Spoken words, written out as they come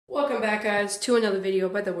Welcome back, guys, to another video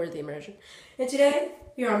by The Worthy Immersion. And today,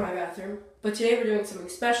 you're on my bathroom, but today we're doing something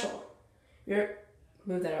special. Move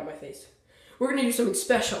that out of my face. We're gonna do something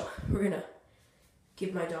special. We're gonna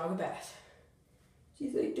give my dog a bath.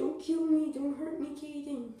 She's like, don't kill me, don't hurt me,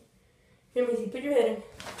 Kaden. Here, Maisie, put your head in.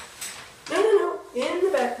 No, in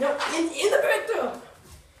the bath. No, in the bathtub.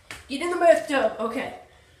 Get in the bathtub. Okay,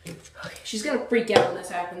 she's gonna freak out when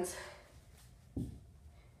this happens.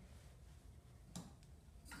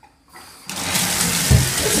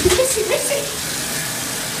 Missy,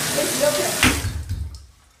 okay.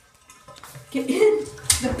 Get in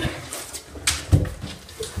the bathtub.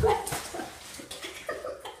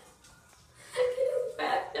 Get in the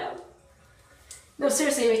bathtub. No,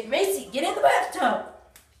 seriously, Macy, get in the bathtub.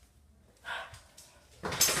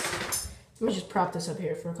 Let me just prop this up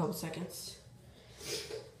here for a couple seconds.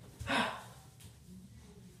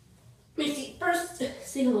 Macy, first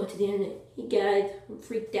say hello to the internet. Hey guys, I'm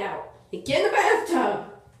freaked out. Get in the bathtub.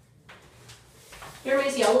 Here,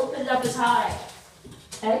 Macy, I'll open it up as high.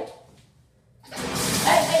 Hey? Hey.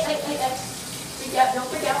 Freak out, don't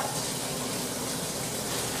freak out.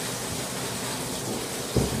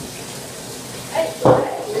 Hey,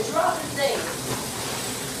 you're dropping things.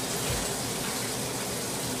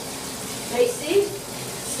 Macy,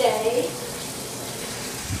 stay.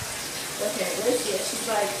 Okay, where's she? She's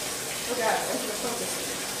like, oh God, I'm gonna focus.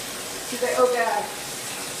 She's like, oh God,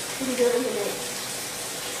 what are you doing to me?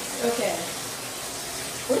 Okay.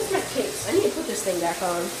 Where's my case? I need to put this thing back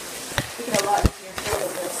on. Look at a lot easier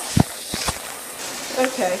with this.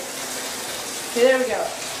 Okay, there we go.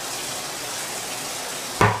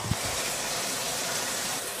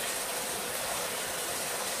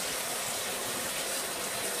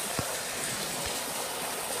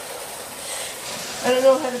 I don't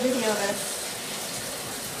know how to video this.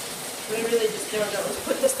 We really just don't know. Let's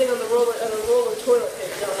put this thing on the roller toilet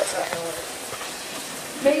paper. No, that's not gonna work.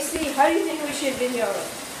 Macy, how do you think we should video it?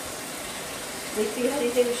 Macy, how do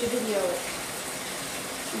you think we should video it?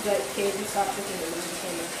 She's like, Kaden, stop looking at me in the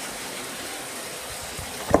camera.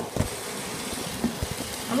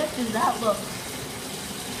 How much does that look?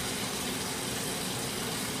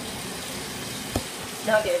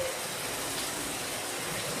 Not good.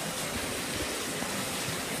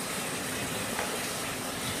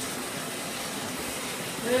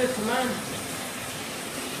 Oh, come on.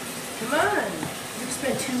 Come on. We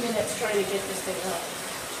spent 2 minutes trying to get this thing up.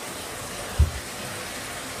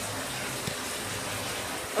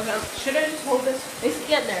 Okay, should I just hold this? Macy,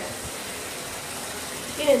 get in there.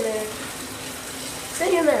 Get in there.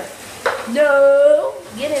 Stay in there. No!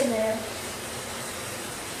 Get in there.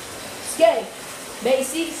 Stay.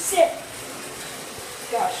 Macy, sit.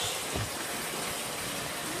 Gosh.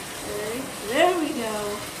 There we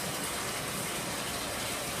go.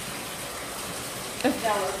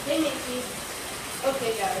 Hey, Macy.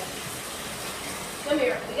 Okay, guys. Come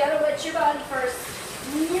here. We gotta wet your body first.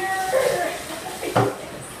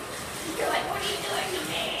 You're like, what are you doing to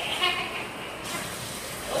me?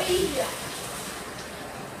 Oh, yeah.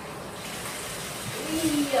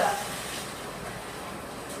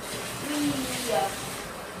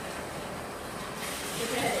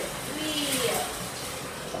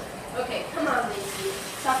 Okay, come on, Macy.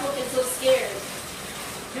 Stop looking so scared.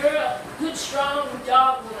 You're a good, strong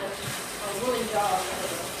dog woman. Or woman dog.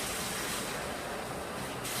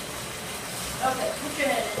 Okay, put your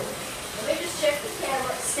head in. Let me just check the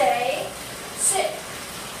camera. Stay. Sit.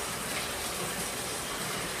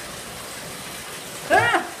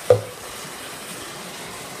 Ah!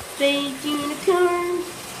 Stay unicorn.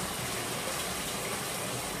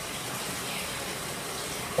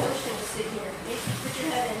 I'm just going to sit here. Put your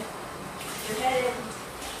head in. Your head in.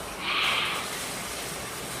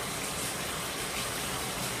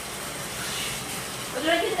 Oh, did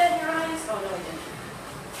I get that in your eyes? Oh, no, I didn't.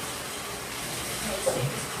 Let's take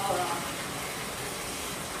this collar off.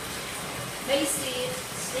 Macy,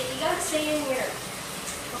 you gotta stay in here.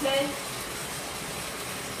 Okay?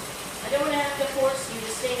 I don't want to have to force you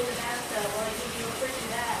to stay in the bathtub while I give you a freaking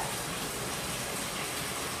bath.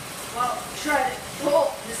 Well, try to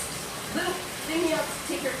pull this little thingy up to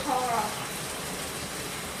take your collar off.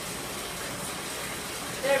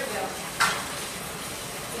 There we go.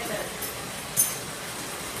 Get there.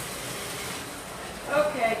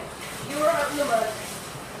 Okay, you were out in the mud.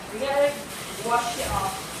 We gotta wash it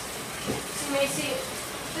off. See, Macy,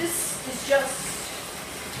 this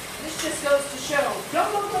just goes to show.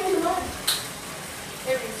 Don't go play in the mud.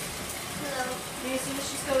 There it is. Hello. Macy, this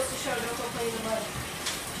just goes to show. Don't go play in the mud.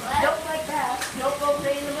 What? Don't like that. Don't go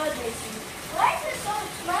play in the mud, Macy. Why is there so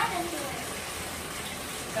much mud in here?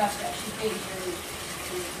 Gosh, she's being really.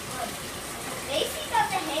 Macy got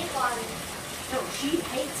the hang of she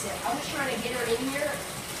hates it. I was trying to get her in here.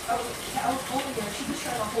 I was holding her. She was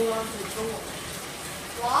trying to hold on to the door.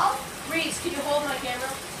 Vlog? Reese, can you hold my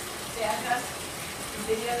camera? Yeah, guys.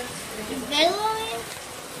 Video this? Videoing?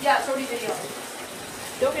 Yeah, it's already videoing.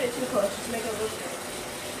 Don't get it too close. Just make it look good.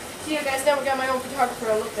 See you guys, now we got my own photographer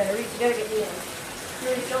to look better. Reese, you gotta get me in.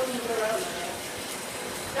 Reese, don't leave me around like that.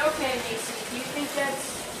 Okay, Macy, do you think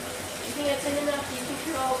that's in enough? Do you think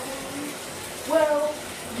you're all clean? Well,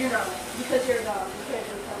 you're not, because you're a dog. You can't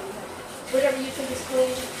really tell me that. Whatever you think is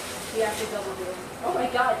clean, you have to double do. Oh my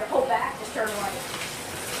god, your whole back is turned white.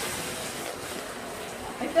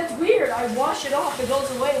 Like, that's weird. I wash it off, it goes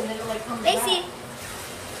away, and then it like comes Macy.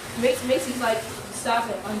 back. Macy's like, stop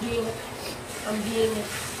it. I'm being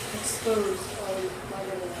exposed on my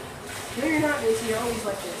internet. No, you're not, Macy. You're always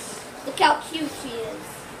like this. Look how cute she is.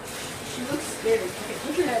 She looks scary. Okay,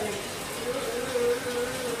 put your head in.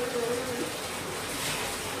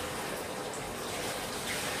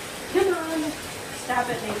 Come on. Stop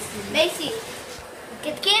it, Macy. Macy,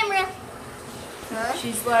 get the camera. Huh?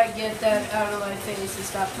 She's like, get that out of my face and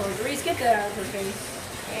stop towards Reese, get that out of her face.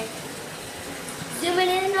 Okay. Zoom it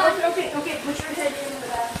in on. Okay, put your head in the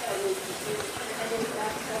bathtub. Put your head in the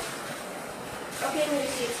bathtub. Okay,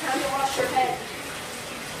 Lucy, it's time to wash your head.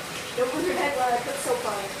 Don't move your head while I put soap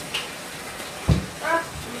on it. Ah,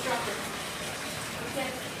 you dropped it. Okay.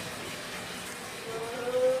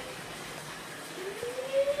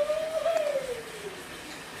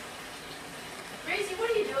 Gracie, what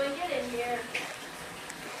are you doing? Get in here.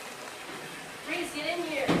 Grace, get in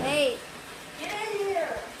here. Hey, Get in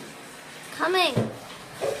here. coming.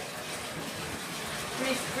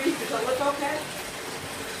 Grace, does it look okay?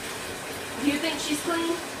 Do you think she's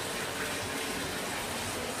clean?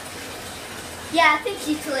 Yeah, I think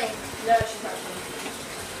she's clean. No, she's not clean.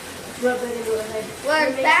 Rub it into her head. Well, her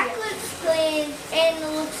Macy, back looks clean and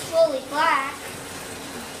it looks fully black.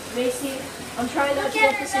 Macy, I'm trying not Look to at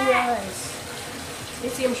get her this in your back. eyes.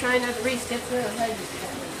 Macy, I'm trying not to Reese, get to her head.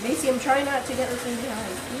 Macy, I'm trying not to get this in your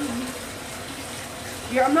eyes.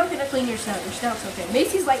 I'm not going to clean your snout. Your snout's okay.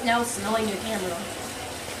 Macy's like now smelling your camera.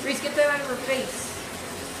 Reese, get that out of her face.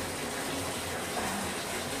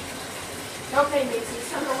 Okay, Macy,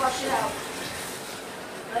 it's time to wash it out.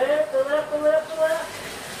 Fill it up.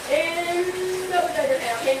 And no, okay,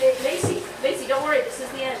 Macy, don't worry, this is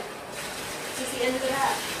the end. This is the end of the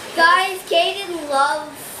bath. Guys, Kaden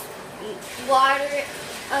loves water,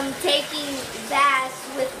 taking baths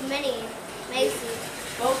with Minnie, Macy.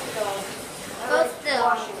 Both of them. Both of them.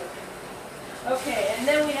 Washing it. Okay, and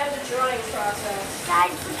then we have the drying process.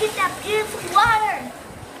 Guys, look at that beautiful water.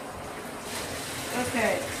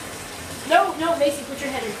 Okay. No, Macy, put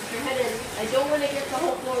your head in. Put your head in. I don't want to get the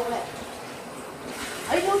whole floor wet.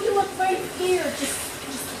 I know you look right here. Just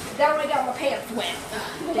now I got my pants wet.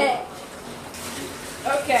 Okay.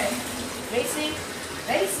 Okay. Macy,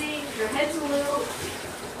 your head's a little.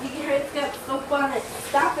 Your head's got soap on it.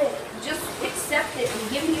 Stop it. Just accept it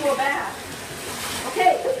and give me a bath.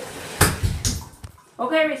 Okay.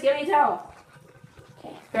 Okay, Reese, give me a towel.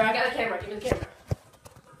 Okay. Here, I got a camera. Give me the camera.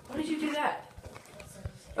 Why did you do that?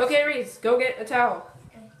 Okay, Reese, go get a towel.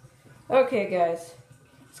 Okay, guys.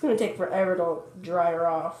 It's going to take forever to dry her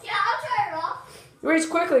off. Yeah, I'll try it off. Reese,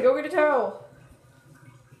 quickly, go get a towel.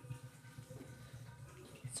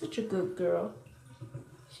 Such a good girl.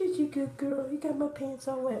 Such a good girl. You got my pants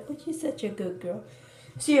all wet, but you're such a good girl.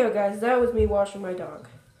 So, yeah, guys, that was me washing my dog.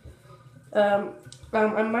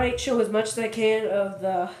 I might show as much as I can of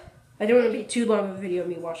the... I don't want to be too long of a video of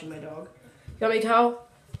me washing my dog. Got my towel?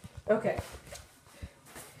 Okay.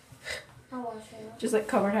 I'll wash it off. Just like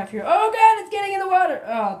cover half your... Oh, God, it's getting in the water.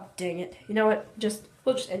 Oh, dang it. You know what?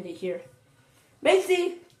 We'll just end it here.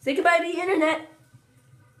 Macy, say goodbye to the internet.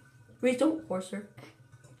 Reese, don't force her.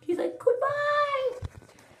 He's like, goodbye.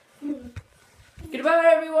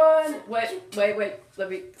 Goodbye, everyone. Wait. Let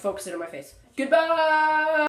me focus it on my face. Goodbye.